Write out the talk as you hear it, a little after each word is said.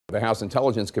The House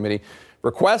Intelligence Committee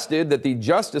requested that the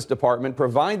Justice Department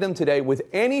provide them today with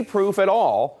any proof at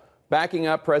all backing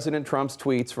up President Trump's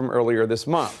tweets from earlier this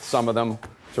month. Some of them,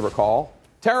 to recall,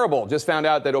 terrible. Just found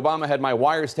out that Obama had my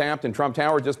wires tapped in Trump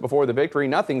Tower just before the victory.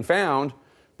 Nothing found.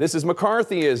 This is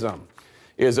McCarthyism.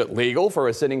 Is it legal for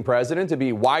a sitting president to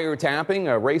be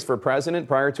wiretapping a race for president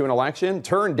prior to an election?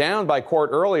 Turned down by court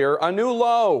earlier, a new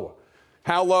low.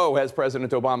 How low has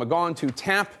President Obama gone to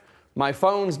tap my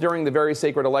phones during the very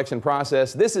sacred election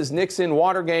process? This is Nixon,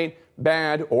 Watergate,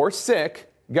 bad or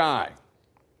sick guy.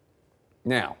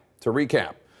 Now, to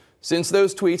recap, since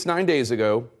those tweets 9 days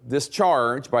ago, this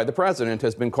charge by the president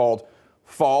has been called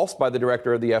false by the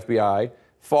director of the FBI,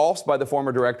 false by the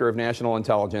former director of national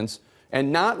intelligence,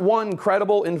 and not one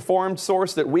credible, informed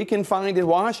source that we can find in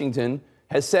Washington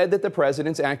has said that the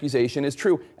president's accusation is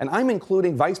true. And I'm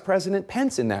including Vice President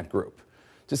Pence in that group.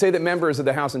 To say that members of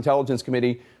the House Intelligence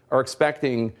Committee are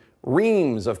expecting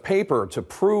reams of paper to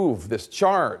prove this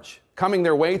charge coming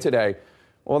their way today,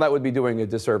 well, that would be doing a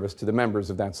disservice to the members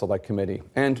of that select committee.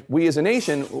 And we as a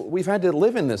nation, we've had to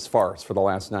live in this farce for the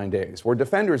last 9 days, where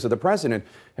defenders of the president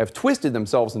have twisted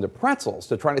themselves into pretzels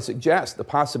to try to suggest the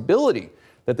possibility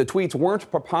that the tweets weren't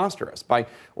preposterous by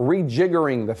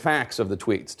rejiggering the facts of the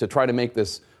tweets to try to make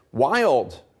this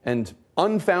wild and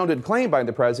unfounded claim by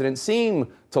the president seem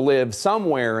to live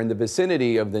somewhere in the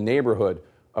vicinity of the neighborhood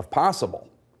of possible.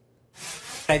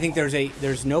 I think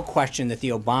there's no question that the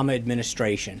Obama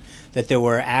administration, that there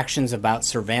were actions about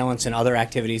surveillance and other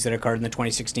activities that occurred in the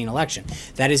 2016 election.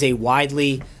 That is a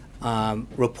widely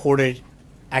reported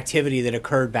activity that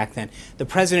occurred back then. The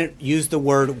president used the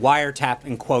word wiretap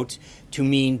in quotes to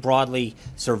mean broadly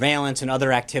surveillance and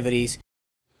other activities.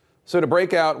 So to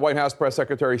break out White House Press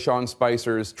Secretary Sean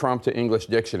Spicer's Trump to English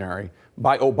dictionary,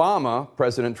 by Obama,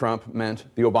 President Trump meant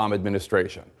the Obama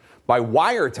administration. By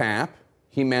wiretap,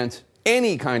 he meant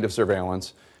any kind of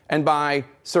surveillance. And by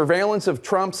surveillance of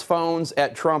Trump's phones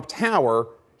at Trump Tower,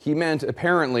 he meant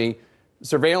apparently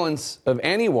surveillance of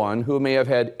anyone who may have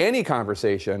had any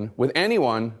conversation with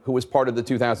anyone who was part of the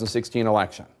 2016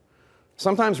 election.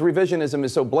 Sometimes revisionism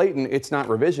is so blatant, it's not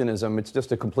revisionism, it's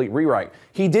just a complete rewrite.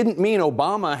 He didn't mean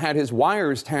Obama had his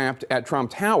wires tapped at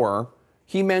Trump Tower.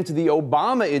 He meant the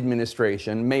Obama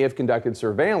administration may have conducted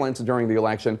surveillance during the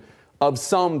election of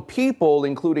some people,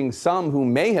 including some who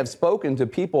may have spoken to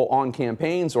people on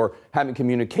campaigns or having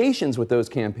communications with those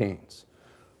campaigns.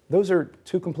 Those are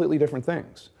two completely different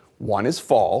things. One is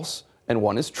false and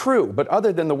one is true. But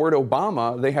other than the word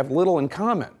Obama, they have little in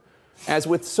common. As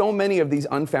with so many of these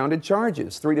unfounded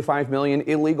charges, 3 to 5 million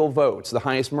illegal votes, the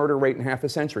highest murder rate in half a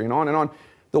century, and on and on.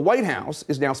 The White House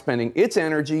is now spending its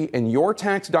energy and your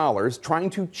tax dollars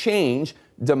trying to change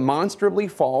demonstrably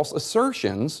false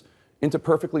assertions into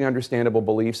perfectly understandable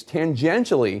beliefs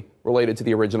tangentially related to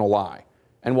the original lie.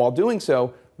 And while doing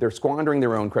so, they're squandering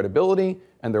their own credibility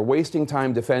and they're wasting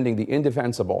time defending the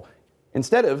indefensible,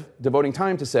 instead of devoting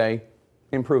time to, say,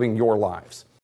 improving your lives.